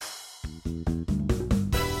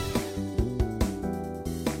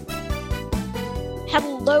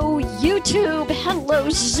Hello, YouTube. Hello,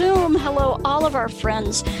 Zoom. Hello, all of our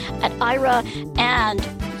friends at Aira. And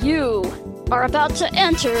you are about to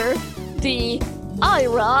enter the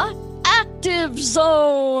Aira Active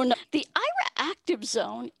Zone. The Aira Active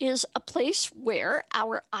Zone is a place where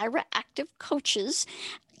our Aira Active coaches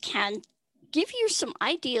can give you some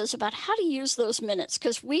ideas about how to use those minutes,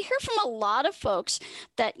 because we hear from a lot of folks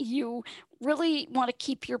that you really want to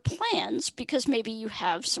keep your plans because maybe you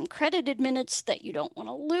have some credited minutes that you don't want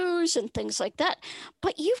to lose and things like that,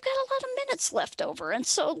 but you've got a lot of minutes left over. And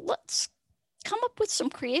so let's come up with some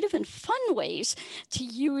creative and fun ways to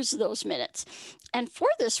use those minutes. And for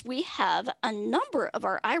this, we have a number of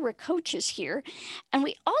our Aira coaches here, and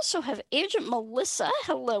we also have Agent Melissa.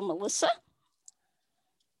 Hello, Melissa.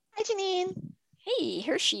 Hi, Janine. Hey,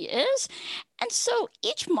 here she is. And so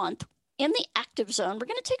each month in the Active Zone, we're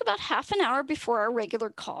going to take about half an hour before our regular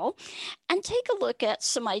call and take a look at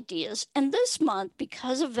some ideas. And this month,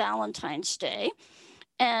 because of Valentine's Day,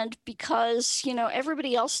 and because,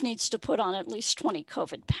 everybody else needs to put on at least 20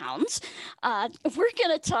 COVID pounds, we're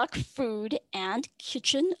going to talk food and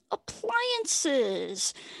kitchen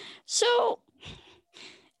appliances. So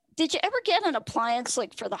did you ever get an appliance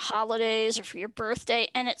like for the holidays or for your birthday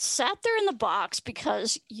and it sat there in the box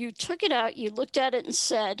because you took it out, you looked at it and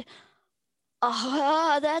said,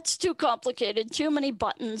 that's too complicated, too many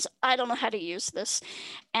buttons, I don't know how to use this.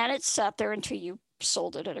 And it sat there until you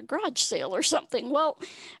sold it at a garage sale or something. Well,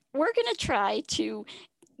 we're going to try to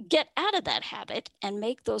get out of that habit and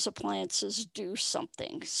make those appliances do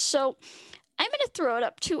something. So I'm going to throw it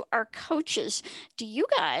up to our coaches. Do you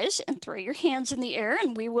guys, and throw your hands in the air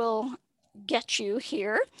and we will get you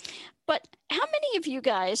here. But how many of you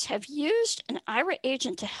guys have used an Aira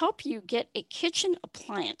agent to help you get a kitchen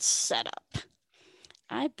appliance set up?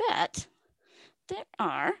 I bet there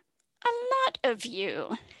are a lot of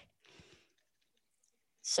you.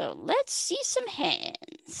 So let's see some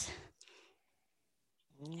hands.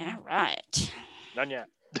 All right. None yet.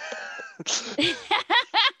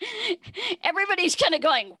 Everybody's kind of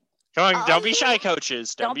going, don't be shy,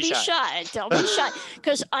 coaches. Don't be shy. Don't be shy.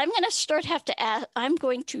 Because I'm going to start to have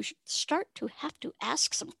to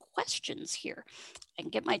ask some questions here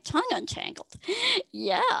and get my tongue untangled.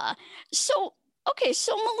 Yeah. So, okay.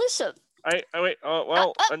 So Melissa. Wait. Wait,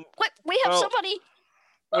 we have somebody.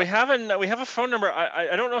 We have a phone number.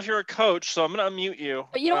 I don't know if you're a coach, so I'm going to unmute you.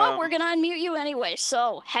 But you know what? We're going to unmute you anyway.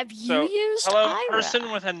 So have you used hello, Aira?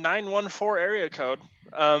 person with a 914 area code.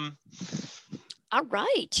 All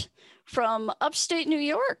right. From upstate New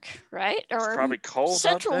York, right? Or it's probably cold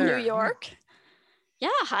Central out there. New York. Yeah,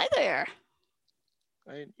 hi there.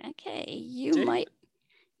 Okay, you might.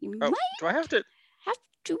 Do I have to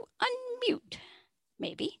unmute?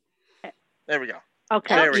 Maybe. There we go.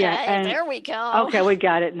 Okay. There we go. Okay, we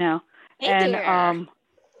got it now. Hey there.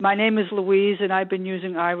 My name is Louise, and I've been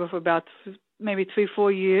using Aira for about maybe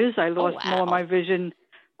 3-4 years. I lost more of my vision,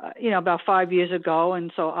 about 5 years ago,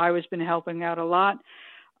 and so Aira's been helping out a lot.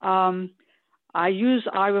 I use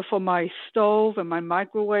Aira for my stove and my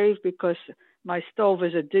microwave because my stove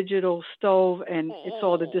is a digital stove and it's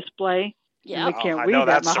all the display. Yeah, we can't read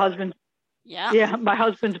that. My husband. Yeah, my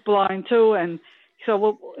husband's blind too, and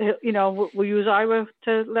so we'll use Aira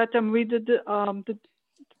to let them read the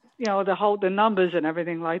numbers and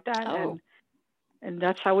everything like that, and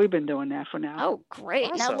that's how we've been doing that for now. Oh, great!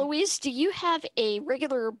 Awesome. Now, Louise, do you have a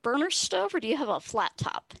regular burner stove or do you have a flat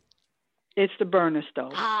top? It's the burner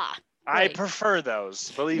stove. I prefer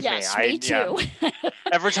those. Believe me. Me too.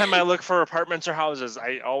 Every time I look for apartments or houses,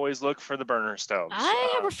 I always look for the burner stoves.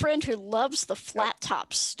 I have a friend who loves the flat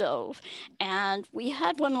top stove, and we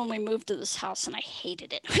had one when we moved to this house, and I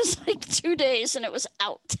hated it. It was like 2 days, and it was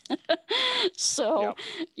out. So,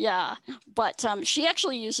 yeah. But she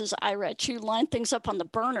actually uses Aira to line things up on the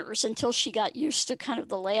burners until she got used to kind of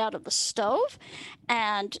the layout of the stove,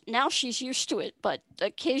 and now she's used to it. But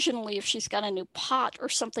occasionally, if she's got a new pot or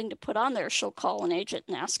something to put on there, she'll call an agent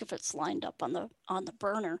and ask if it's lined up on the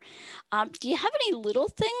burner. Do you have any little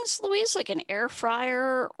things, Louise, like an air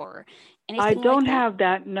fryer or anything? I don't like that? have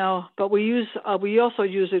that, no. But we also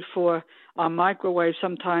use it for our microwave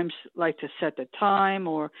sometimes, like to set the time,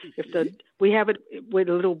 or if we have it with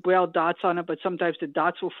little braille dots on it, but sometimes the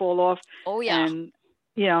dots will fall off. Oh yeah. And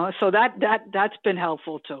so that's been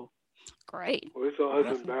helpful too. Great. With our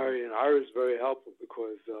husband Barry, and Aira is very helpful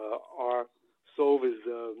because our stove is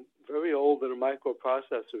very old and a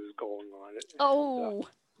microprocessor is going on it. And,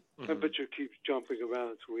 temperature keeps jumping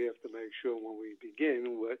around, so we have to make sure when we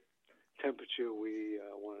begin what temperature we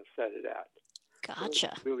want to set it at. Gotcha.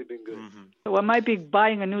 So it's really been good. So I might be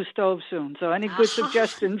buying a new stove soon. So any good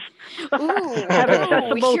suggestions? Ooh, Have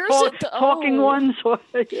accessible talking ones? Or,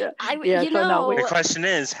 the question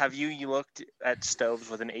is, have you looked at stoves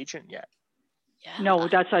with an agent yet? Yeah. No,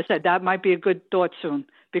 that's what I said. That might be a good thought soon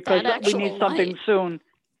because we need something soon.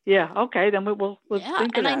 Yeah, okay, then we'll think of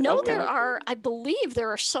that. And I know I believe there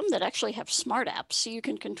are some that actually have smart apps, so you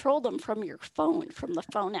can control them from your phone, from the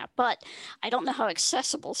phone app. But I don't know how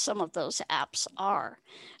accessible some of those apps are.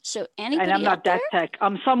 So anybody And I'm not that tech.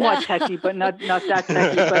 I'm somewhat techy, but not that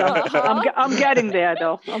techy. But I'm getting there,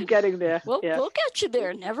 though. I'm getting there. We'll get you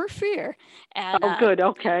there, never fear. And, good,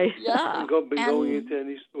 okay. Yeah. Going into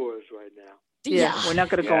any stores right now. Yeah, we're not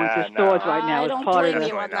going to go into stores right now. I don't blame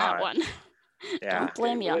you on that one. Yeah. Don't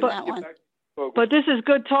blame you on that one. But this is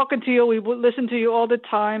good talking to you. We will listen to you all the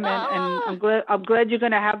time, and I'm glad you're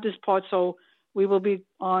going to have this part. So we will be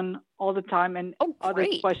on all the time, and other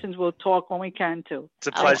questions we'll talk when we can too. It's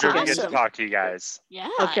a pleasure to get to talk to you guys. Yeah,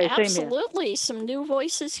 okay, absolutely. Some new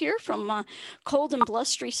voices here from cold and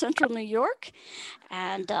blustery Central New York,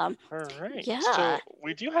 and all right. Yeah. So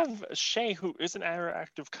we do have Shay, who is an IRA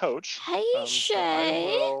active coach. Hey,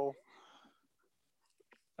 Shay.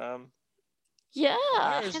 Yeah.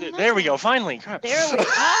 There we go. Finally. Crap. There we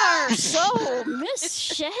are. So, Miss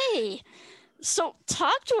Shay. So,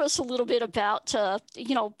 talk to us a little bit about,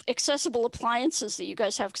 accessible appliances that you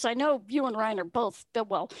guys have, because I know you and Ryan are both.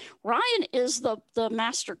 Well, Ryan is the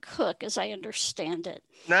master cook, as I understand it.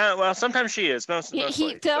 No, well, sometimes she is. Mostly.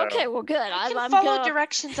 Okay, well, good. I can follow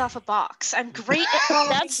directions off a box. I'm great at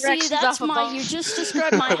following directions off a box. You just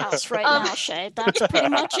described my house right now, Shay. That's pretty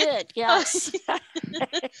much it. Yes.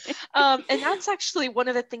 And that's actually one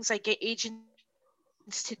of the things I get agents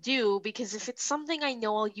to do, because if it's something I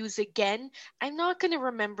know I'll use again, I'm not going to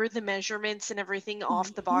remember the measurements and everything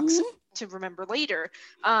off the box to remember later.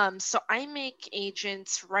 So I make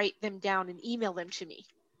agents write them down and email them to me,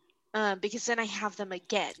 because then I have them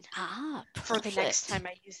again for the next time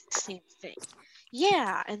I use the same thing.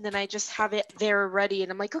 Yeah, and then I just have it there ready,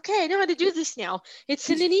 and I'm like, okay, I know how to do this now. It's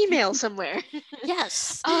in an email somewhere.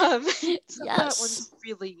 Yes. So that one's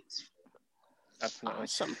really useful. Definitely.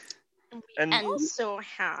 Awesome. We also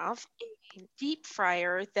have a deep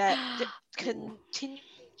fryer that continually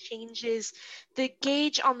changes. The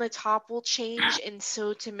gauge on the top will change, and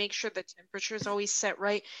so to make sure the temperature is always set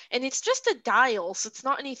right. And it's just a dial, so it's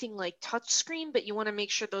not anything like touch screen, but you want to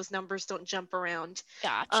make sure those numbers don't jump around.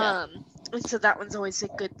 Gotcha. And so that one's always a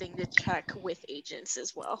good thing to check with agents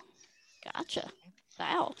as well. Gotcha.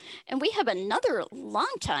 Wow. And we have another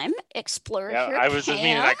longtime explorer here. I was just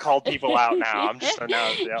meaning I called people out now. I'm just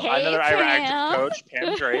another IRA active coach,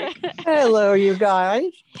 Pam Drake. Hello, you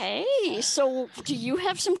guys. Hey, so do you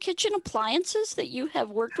have some kitchen appliances that you have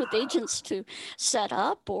worked with agents to set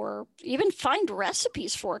up or even find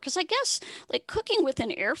recipes for? Because I guess like cooking with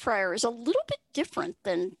an air fryer is a little bit different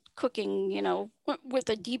than cooking, with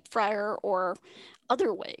a deep fryer or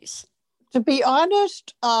other ways. To be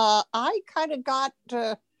honest, I kind of got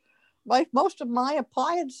most of my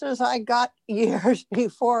appliances I got years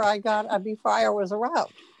before I was around.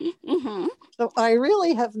 Mm-hmm. So I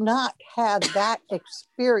really have not had that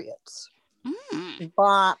experience.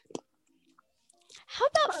 But how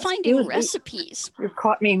about finding recipes? You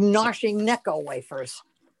caught me noshing Necco wafers.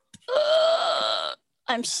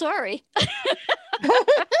 I'm sorry.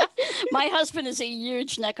 My husband is a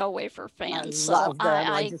huge Necco wafer fan. I love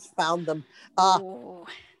them. I just found them.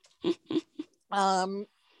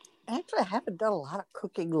 Actually, I haven't done a lot of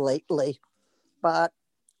cooking lately, but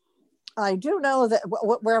I do know that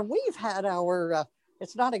where we've had our,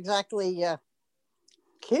 it's not exactly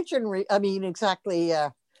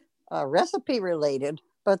recipe related,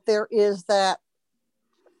 but there is that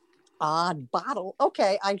odd bottle.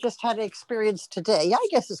 Okay, I just had an experience today. I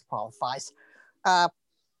guess this qualifies.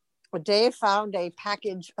 Dave found a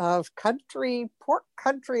package of pork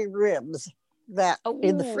country ribs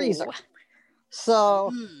in the freezer.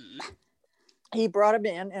 So he brought them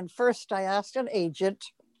in, and first I asked an agent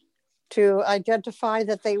to identify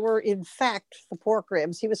that they were in fact the pork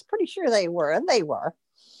ribs. He was pretty sure they were, and they were.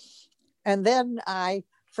 And then I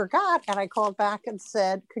forgot, and I called back and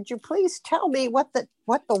said, "Could you please tell me what the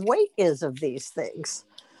weight is of these things?"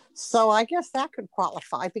 So I guess that could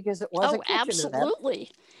qualify because it was a kitchen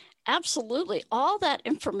event. Absolutely. All that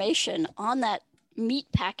information on that meat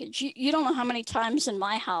package. You don't know how many times in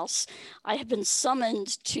my house I have been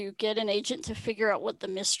summoned to get an agent to figure out what the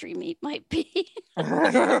mystery meat might be.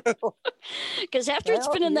 Because after it's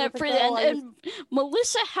been in that freezer, and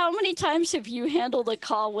Melissa, how many times have you handled a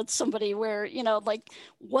call with somebody where, like,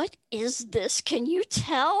 what is this? Can you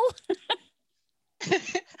tell?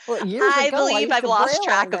 Well, I believe I've lost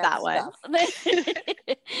track of that one. I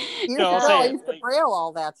used to braille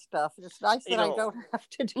all that stuff. It's nice that I don't have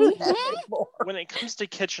to do that anymore. When it comes to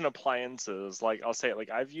kitchen appliances, like I'll say, like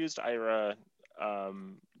I've used Aira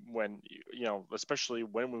when, especially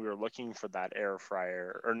when we were looking for that air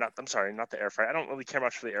fryer, or not, I'm sorry, not the air fryer. I don't really care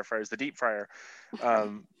much for the air fryers, the deep fryer.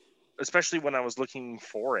 Especially when I was looking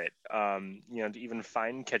for it, to even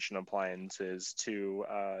find kitchen appliances to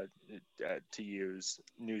use,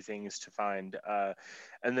 new things to find.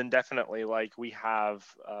 And then definitely, like, we have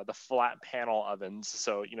the flat panel ovens.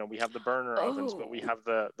 So, we have the burner ovens, but we have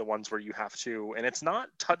the ones where you have to, and it's not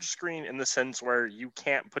touchscreen in the sense where you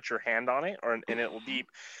can't put your hand on it and it will beep.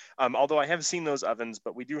 Although I have seen those ovens,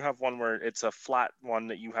 but we do have one where it's a flat one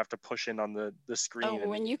that you have to push in on the screen.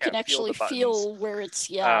 And you can actually feel where it's,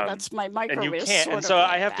 that's my microwave. And you can't. And so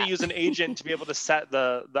I have to use an agent to be able to set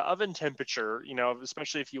the oven temperature,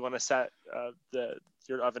 especially if you want to set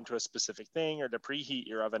your oven to a specific thing or to preheat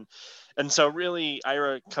your oven. And so really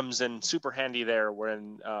Aira comes in super handy there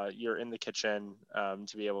when you're in the kitchen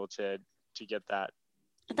to be able to get that.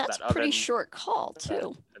 That's a pretty short call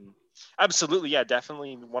too. Absolutely, yeah,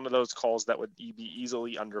 definitely one of those calls that would be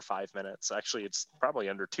easily under 5 minutes. Actually, it's probably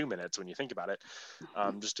under 2 minutes when you think about it.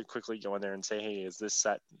 Just to quickly go in there and say, hey, is this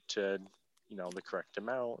set to, the correct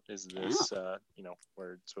amount? Is this,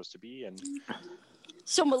 where it's supposed to be? And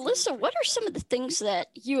so, Melissa, what are some of the things that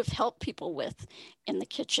you have helped people with in the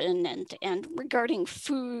kitchen and regarding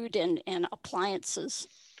food and appliances?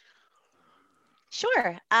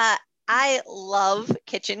 Sure. I love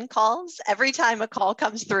kitchen calls. Every time a call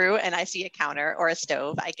comes through and I see a counter or a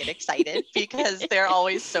stove, I get excited because they're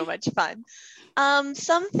always so much fun.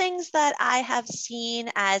 Some things that I have seen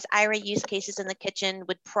as Aira use cases in the kitchen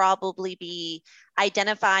would probably be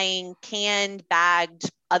identifying canned,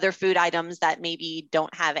 bagged, other food items that maybe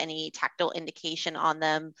don't have any tactile indication on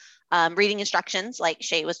them. Reading instructions, like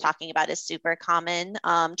Shay was talking about, is super common.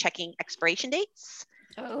 Checking expiration dates.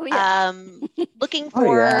 Oh, yeah. Looking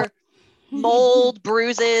for mold,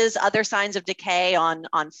 bruises, other signs of decay on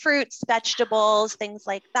fruits, vegetables, things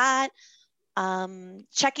like that.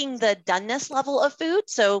 Checking the doneness level of food,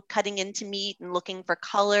 so cutting into meat and looking for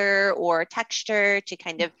color or texture to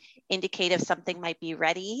kind of indicate if something might be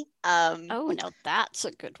ready. No, that's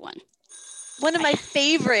a good one. One of my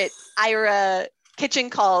favorite Aira kitchen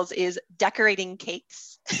calls is decorating cakes.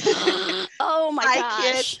 Oh my gosh! I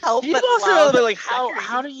can't help but love like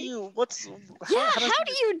how do you how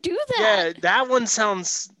do you do that? Yeah, that one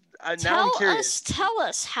sounds. Now I'm curious. Tell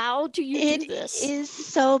us, how do you do this? It is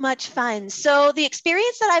so much fun. So the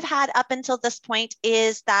experience that I've had up until this point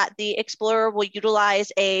is that the Explorer will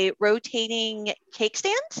utilize a rotating cake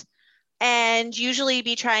stand and usually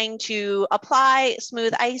be trying to apply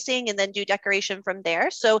smooth icing and then do decoration from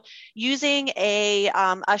there. So using a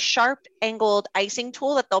sharp angled icing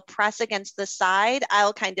tool that they'll press against the side,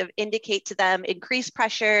 I'll kind of indicate to them increase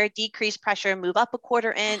pressure, decrease pressure, move up a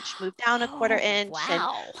 1/4 inch, move down a 1/4 inch.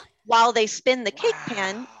 Wow. And while they spin the cake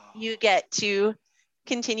pan, you get to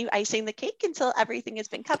continue icing the cake until everything has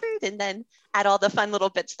been covered and then add all the fun little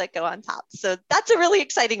bits that go on top. So that's a really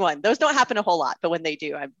exciting one. Those don't happen a whole lot, but when they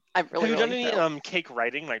do, I'm really, Have you done any thrilled. cake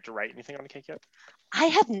writing, like to write anything on a cake yet? I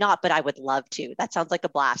have not, but I would love to. That sounds like a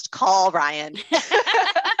blast. Call Ryan.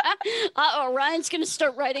 Ryan's going to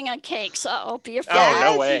start writing on cakes. Be afraid. Oh,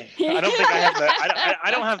 no way. I don't think I have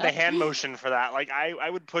I don't have the hand motion for that. Like I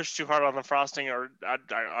would push too hard on the frosting, or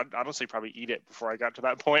I'd honestly probably eat it before I got to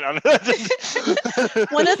that point. On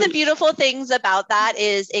One of the beautiful things about that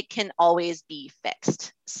is it can always be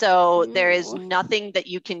fixed. So there is nothing that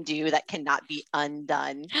you can do that cannot be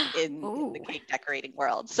undone in the cake decorating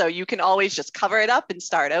world. So you can always just cover it up and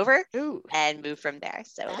start over and move from there.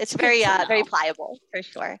 So it's very pliable for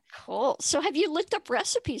sure. Cool. So have you looked up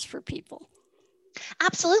recipes for people?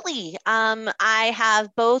 Absolutely. I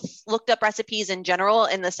have both looked up recipes in general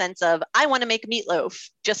in the sense of I want to make meatloaf,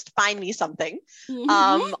 just find me something,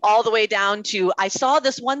 all the way down to I saw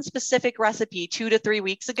this one specific recipe 2 to 3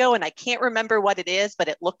 weeks ago and I can't remember what it is, but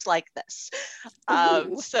it looked like this.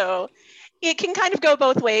 So it can kind of go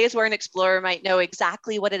both ways, where an explorer might know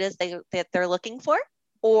exactly what it is that they're looking for,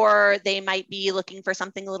 or they might be looking for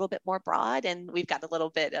something a little bit more broad, and we've got a little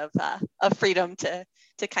bit of freedom to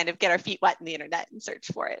kind of get our feet wet in the internet and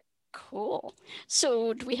search for it. Cool.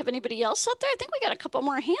 So do we have anybody else out there? I think we got a couple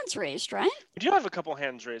more hands raised, right? We do have a couple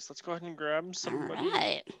hands raised. Let's go ahead and grab somebody. All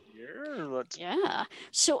right. Here. Yeah.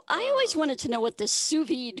 So I always wanted to know what this sous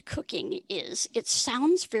vide cooking is. It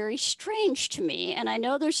sounds very strange to me, and I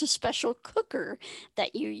know there's a special cooker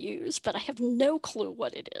that you use, but I have no clue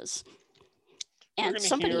what it is. And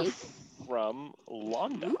somebody hear from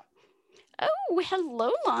Londa. Oh,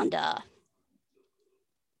 hello, Londa.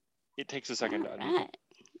 It takes a second to unmute. Right.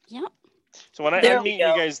 Yep. So when I unmute you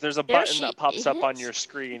guys, there's a button that pops up on your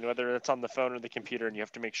screen, whether it's on the phone or the computer, and you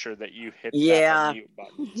have to make sure that you hit that unmute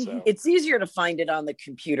button. So it's easier to find it on the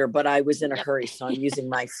computer, but I was in a hurry, so I'm using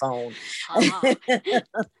my phone.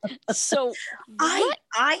 So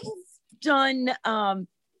I've done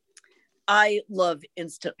I love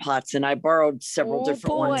Instant Pots, and I borrowed several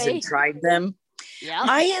different ones and tried them. Yeah.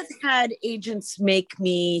 I have had agents make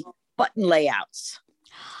me button layouts.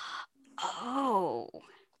 Oh,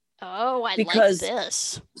 I like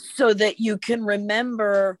this. So that you can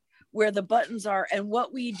remember where the buttons are. And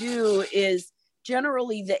what we do is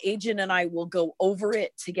generally the agent and I will go over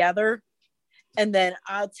it together. And then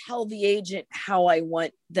I'll tell the agent how I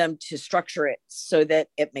want them to structure it so that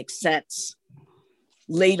it makes sense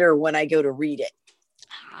later when I go to read it.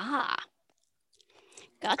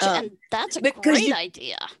 Gotcha. And that's a great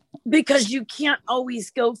idea. Because you can't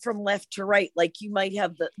always go from left to right. Like you might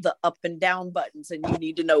have the up and down buttons, and you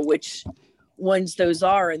need to know which ones those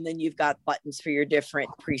are. And then you've got buttons for your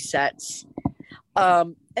different presets.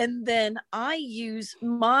 And then I use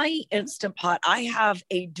my Instant Pot. I have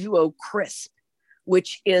a Duo Crisp,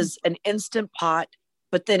 which is an Instant Pot,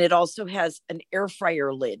 but then it also has an air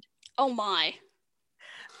fryer lid. Oh my.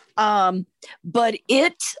 But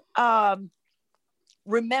it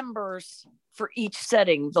remembers for each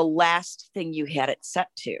setting the last thing you had it set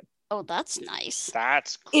to. Oh, that's nice.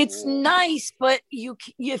 That's cool. It's nice, but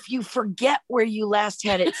if you forget where you last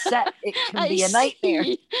had it set, it can be a nightmare.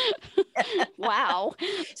 Wow.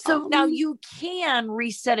 So now you can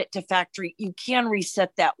reset it to factory. You can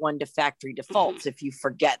reset that one to factory defaults if you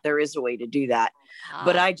forget. There is a way to do that.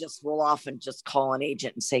 But I just will often just call an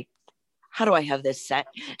agent and say, how do I have this set?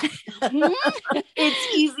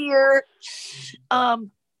 It's easier.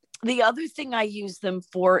 The other thing I use them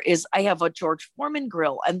for is I have a George Foreman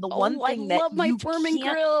grill. And the one thing that I love my Foreman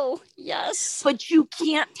grill. Yes. But you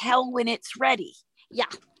can't tell when it's ready. Yeah.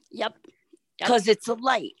 Yep. Because it's a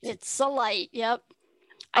light. It's a light. Yep.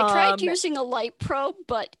 I tried using a light probe,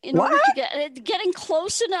 but in order to getting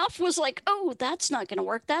close enough was like, oh, that's not going to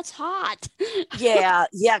work. That's hot. Yeah.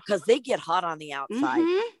 Because they get hot on the outside.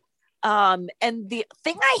 And the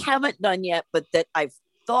thing I haven't done yet, but that I've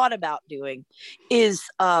thought about doing is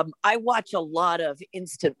I watch a lot of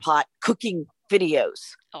Instant Pot cooking videos.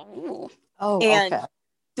 And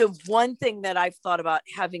the one thing that I've thought about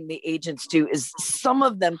having the agents do is some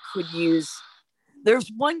of them could use,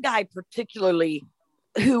 there's one guy particularly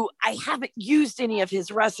who I haven't used any of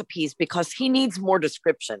his recipes because he needs more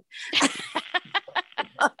description.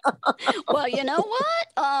 Well, you know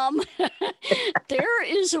what? There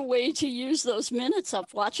is a way to use those minutes of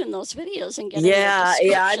watching those videos and getting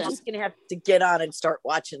I'm just gonna have to get on and start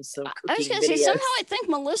watching some cooking I was gonna say, somehow I think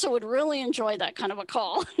Melissa would really enjoy that kind of a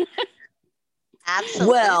call.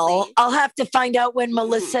 Absolutely. Well, I'll have to find out when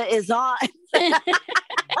Melissa is on.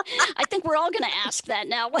 I think we're all gonna ask that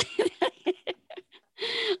now.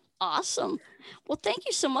 Awesome. Well, thank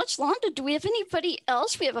you so much, Londa. Do we have anybody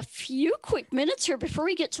else? We have a few quick minutes here before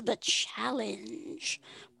we get to the challenge.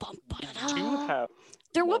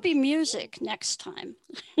 There will be music next time.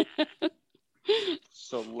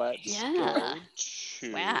 So let's go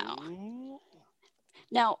to... Wow.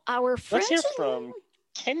 Now, our friends... Let's hear from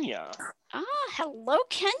Kenya. Hello,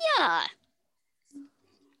 Kenya.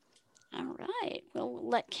 All right. We'll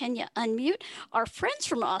let Kenya unmute. Our friends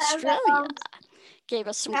from Australia gave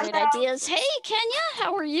us some great ideas. Hey, Kenya,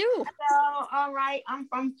 how are you? Hello. All right. I'm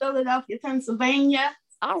from Philadelphia, Pennsylvania.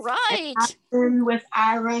 All right. I've been with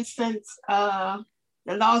Ira since the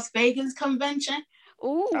Las Vegas convention.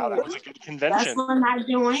 Ooh. Wow, that was a good convention. That's when I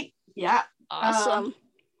joined. Yeah. Awesome.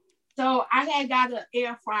 So I had got an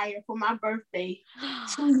air fryer for my birthday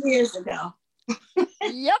 2 years ago.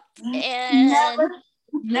 Yep. And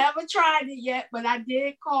never tried it yet, but I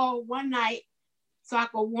did call one night so I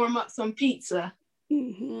could warm up some pizza.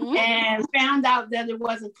 And found out that it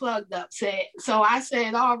wasn't plugged up. So I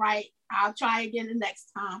said, all right, I'll try again the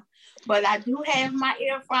next time. But I do have my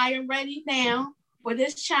air fryer ready now for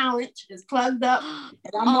this challenge. It's plugged up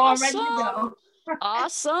and I'm all ready to go.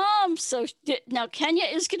 Awesome. So now Kenya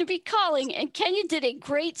is going to be calling, and Kenya did a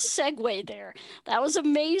great segue there. That was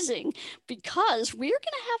amazing, because we're going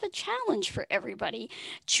to have a challenge for everybody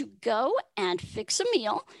to go and fix a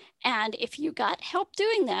meal. And if you got help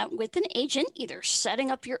doing that with an agent, either setting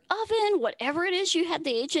up your oven, whatever it is you had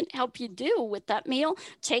the agent help you do with that meal,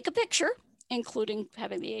 take a picture, including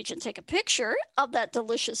having the agent take a picture of that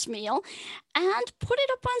delicious meal and put it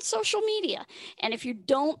up on social media. And if you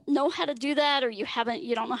don't know how to do that, or you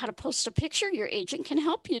don't know how to post a picture, your agent can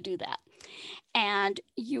help you do that. And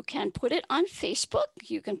you can put it on Facebook,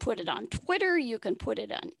 you can put it on Twitter, you can put it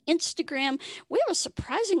on Instagram. We have a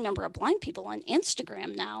surprising number of blind people on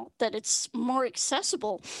Instagram now that it's more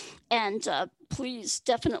accessible. And please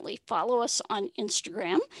definitely follow us on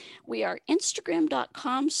Instagram. We are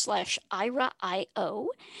instagram.com/IraIO.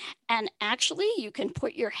 And actually, you can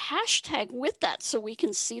put your hashtag with that so we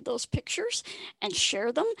can see those pictures and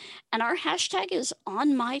share them. And our hashtag is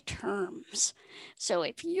on my terms. So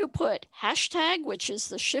if you put hashtag, which is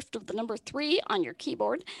the shift of the number 3 on your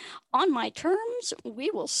keyboard, on my terms, we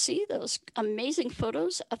will see those amazing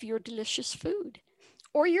photos of your delicious food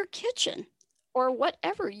or your kitchen or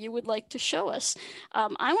whatever you would like to show us.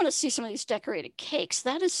 I want to see some of these decorated cakes.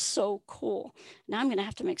 That is so cool. Now I'm going to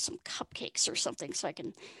have to make some cupcakes or something so I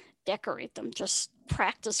can decorate them. Just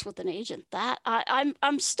practice with an agent. That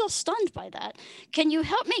I'm still stunned by that. Can you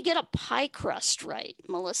help me get a pie crust right,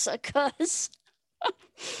 Melissa? Because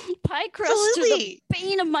pie crust Absolutely. are the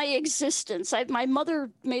bane of my existence. My mother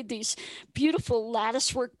made these beautiful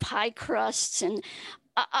latticework pie crusts, and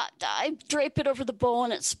I drape it over the bowl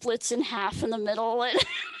and it splits in half in the middle. And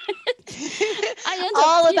I end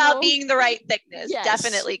all up, about being the right thickness. Yes.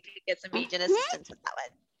 Definitely could get some agent assistance with that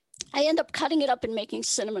one. I end up cutting it up and making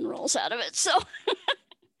cinnamon rolls out of it. So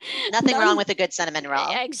nothing wrong with a good cinnamon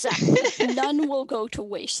roll. Exactly. None will go to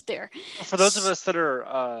waste there. For those of us that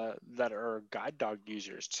are guide dog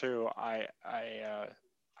users too,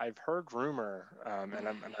 I've heard rumor, and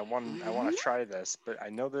I want to try this, but I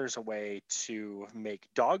know there's a way to make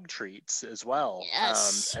dog treats as well.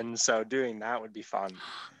 Yes. And so doing that would be fun.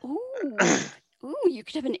 Ooh, you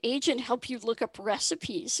could have an agent help you look up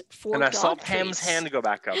recipes for and I dog saw Pam's treats. hand go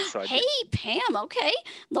back up. So Hey, Pam, okay.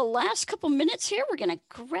 The last couple minutes here, we're going to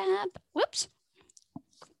grab, whoops.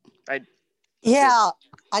 Yeah,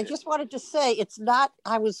 I just wanted to say it's not,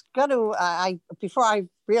 I was going to, before I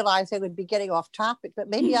realized I would be getting off topic, but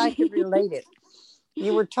maybe I could relate it.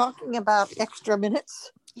 You were talking about extra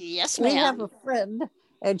minutes. Yes, ma'am. We have a friend,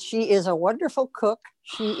 and she is a wonderful cook.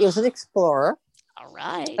 She is an explorer. All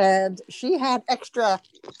right. And she had extra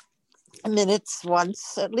minutes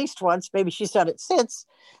once, at least once, maybe she's done it since.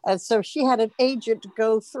 And so she had an agent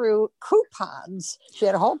go through coupons. She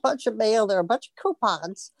had a whole bunch of mail. There were a bunch of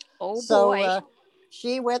coupons. Oh, so, boy.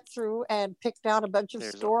 She went through and picked out a bunch of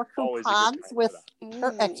store coupons with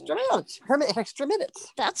her extra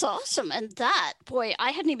minutes. That's awesome. And that, boy,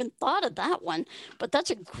 I hadn't even thought of that one, but that's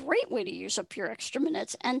a great way to use up your extra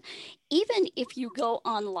minutes. And even if you go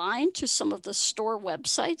online to some of the store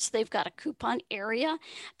websites, they've got a coupon area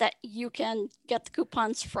that you can get the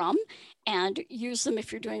coupons from and use them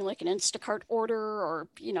if you're doing like an Instacart order or,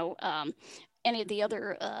 any of the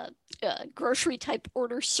other grocery type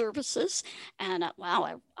order services. And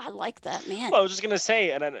wow, I like that, man. Well, I was just going to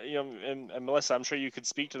say, and Melissa, I'm sure you could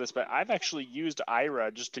speak to this, but I've actually used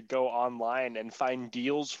Aira just to go online and find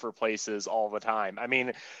deals for places all the time. I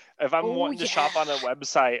mean, if I'm wanting to shop on a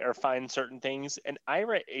website or find certain things, an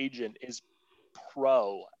Aira agent is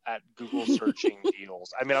pro at Google searching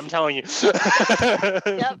deals. I mean, I'm telling you.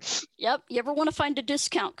 Yep. You ever want to find a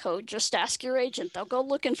discount code, just ask your agent. They'll go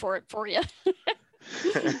looking for it for you.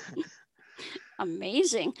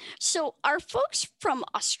 Amazing. So our folks from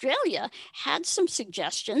Australia had some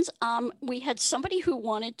suggestions. We had somebody who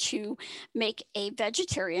wanted to make a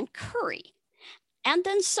vegetarian curry. And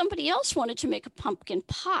then somebody else wanted to make a pumpkin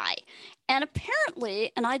pie. And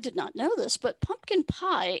apparently, and I did not know this, but pumpkin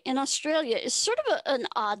pie in Australia is sort of an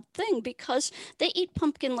odd thing because they eat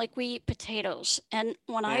pumpkin like we eat potatoes. And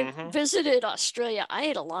when I visited Australia, I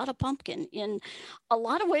ate a lot of pumpkin in a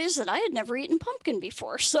lot of ways that I had never eaten pumpkin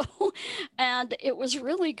before. So, and it was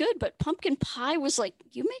really good. But pumpkin pie was like,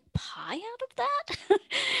 you make pie out of that?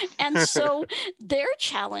 And so their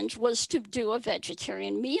challenge was to do a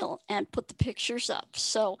vegetarian meal and put the pictures up.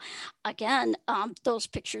 So again, those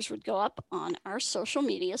pictures would go up on our social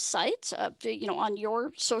media sites, on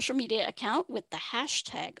your social media account with the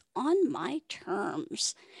hashtag on my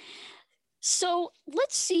terms. So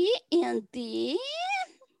let's see,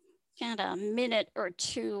 got a minute or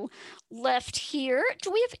two left here.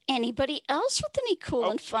 Do we have anybody else with any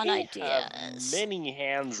cool and fun ideas? Many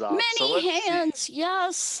hands up. Hands,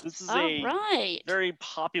 yes. This is a very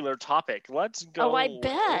popular topic. Let's go. Oh, I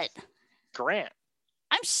bet. Grant.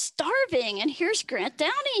 I'm starving, and here's Grant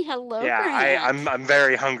Downey. Hello, yeah, Grant. I'm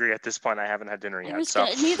very hungry at this point. I haven't had dinner yet.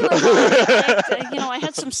 Neither have I. I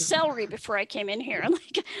had some celery before I came in here. I'm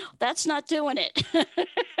like, that's not doing it.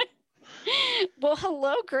 Well,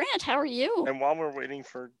 hello, Grant. How are you? And while we're waiting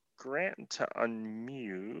for Grant to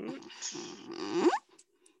unmute,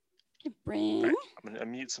 bring. Right, I'm going to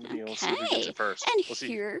unmute somebody else. See who gets it first. And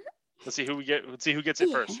here Let's see who gets it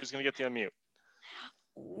first. Who's gonna get the unmute?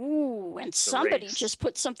 Ooh, and somebody just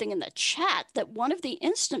put something in the chat that one of the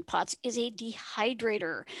Instant Pots is a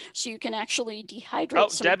dehydrator, so you can actually dehydrate. Oh,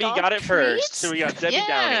 Debbie got it first. So we got Debbie down.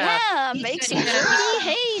 Yeah, makes it dirty.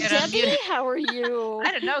 Hey, Debbie, how are you?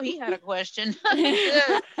 I didn't know he had a question.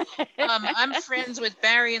 I'm friends with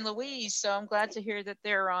Barry and Louise, so I'm glad to hear that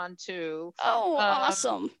they're on too. Oh,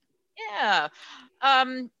 awesome. Yeah.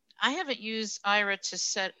 I haven't used Aira to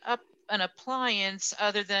set up an appliance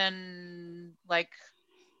other than like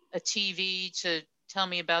a TV to tell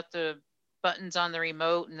me about the buttons on the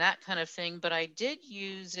remote and that kind of thing, but I did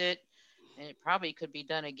use it, and it probably could be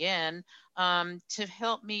done again, to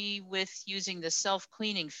help me with using the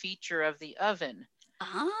self-cleaning feature of the oven.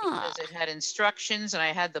 Because it had instructions and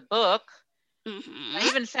I had the book. I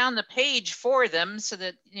even found the page for them so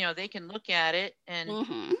that, you know, they can look at it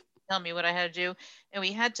and tell me what I had to do. And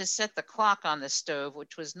we had to set the clock on the stove,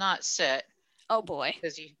 which was not set. Oh boy.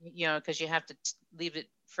 Because you have to leave it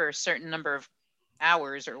for a certain number of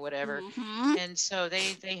hours or whatever. And so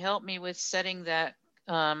they helped me with setting that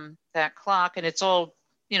that clock, and it's all,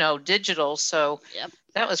 you know, digital. So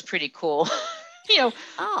that was pretty cool. You know,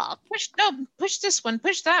 push this one,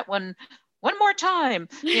 push that one more time,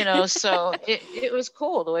 you know. So it was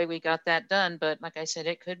cool the way we got that done. But like I said,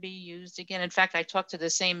 it could be used again. In fact, I talked to the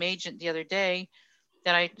same agent the other day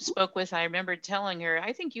that I spoke with. I remember telling her,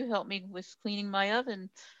 I think you helped me with cleaning my oven.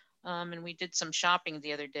 And we did some shopping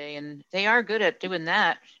the other day, and they are good at doing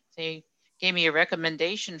that. They gave me a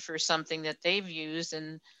recommendation for something that they've used,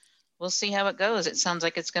 and we'll see how it goes. It sounds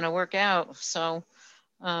like it's going to work out. So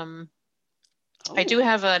I do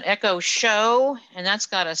have an Echo Show, and that's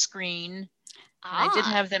got a screen. I did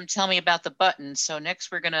have them tell me about the buttons. So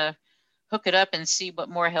next we're going to hook it up and see what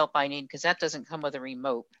more help I need, because that doesn't come with a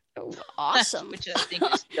remote. Oh, awesome. Which I think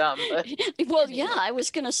is dumb. But well, yeah, I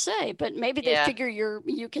was gonna say, but maybe they figure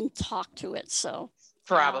you can talk to it. So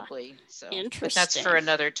probably. So interesting. But that's for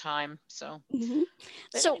another time. So.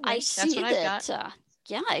 So anyway, I see that.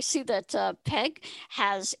 I see that Peg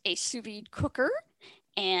has a sous vide cooker,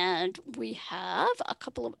 and we have a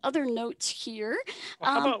couple of other notes here.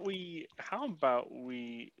 Well, how about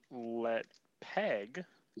we let Peg?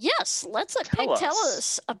 Yes, let's let Peg tell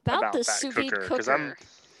us about the sous vide cooker.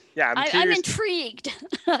 I'm intrigued.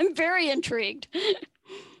 I'm very intrigued.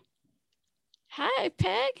 Hi,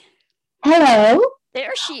 Peg. Hello.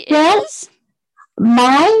 There she is.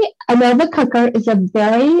 My Anova cooker is a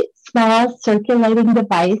very small circulating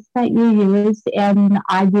device that you use, and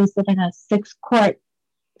I use it in a 6-quart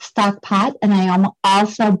stock pot, and I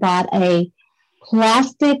also bought a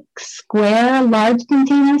plastic square large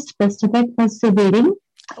container specific for sous vide.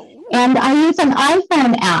 And I use an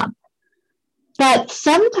iPhone app. But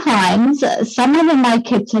sometimes someone in my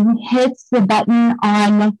kitchen hits the button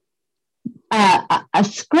on a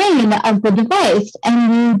screen of the device,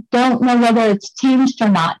 and you don't know whether it's changed or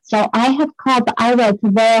not. So I have called Aira to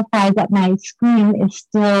verify that my screen is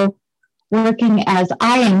still working as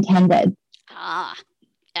I intended.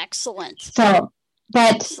 Excellent. So,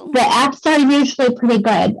 but the apps are usually pretty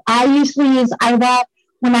good. I usually use Aira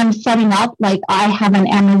when I'm setting up, like I have an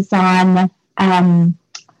Amazon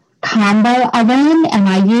combo oven, and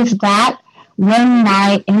I use that when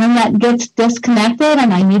my internet gets disconnected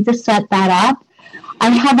and I need to set that up.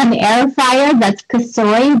 I have an air fryer that's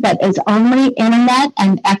Cosori that is only internet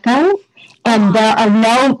and Echo, and there are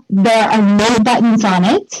no buttons on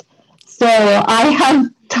it. So I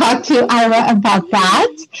have talked to Aira about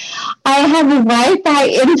that. I have a Wi-Fi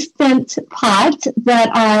Instant Pot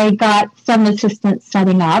that I got some assistance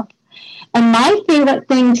setting up. And my favorite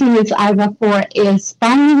thing to use Aira for is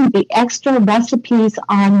finding the extra recipes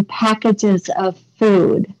on packages of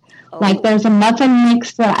food. Like there's a muffin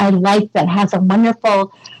mix that I like that has a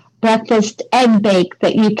wonderful breakfast egg bake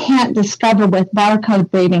that you can't discover with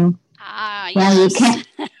barcode reading. You can't.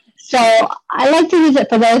 So I like to use it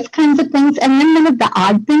for those kinds of things. And then one of the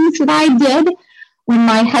odd things that I did when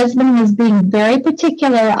my husband was being very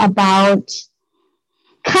particular about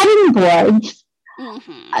cutting boards,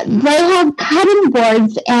 they have cutting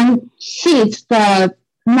boards and sheets, the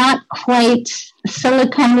not quite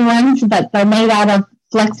silicone ones, but they're made out of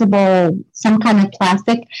flexible, some kind of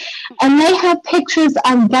plastic. And they have pictures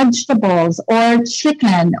of vegetables or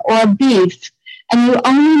chicken or beef. And you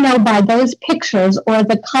only know by those pictures or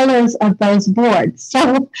the colors of those boards.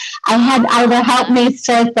 So I had Aira help me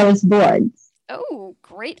sort those boards. Oh,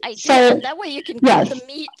 great idea. So, that way you can get the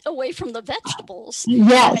meat away from the vegetables.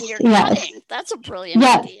 Yes, when you're cutting. That's a brilliant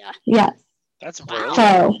idea. Yes. That's brilliant.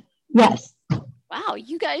 So, yes. Wow,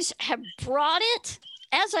 you guys have brought it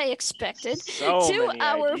as I expected, so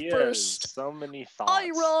many thoughts.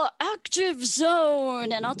 Aira Active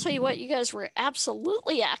Zone. And I'll tell you what, you guys were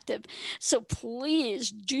absolutely active. So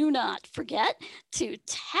please do not forget to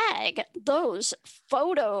tag those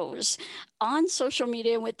photos on social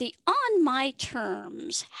media with the On My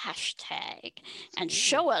Terms hashtag and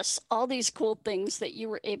show us all these cool things that you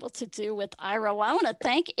were able to do with Aira. Well, I want to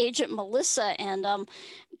thank Agent Melissa and I want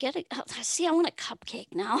a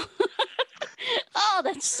cupcake now. Oh,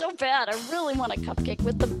 that's so bad. I really want a cupcake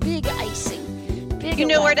with the big icing. You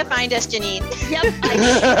know where to find us, Janine. Yep,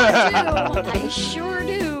 I sure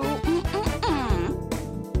do.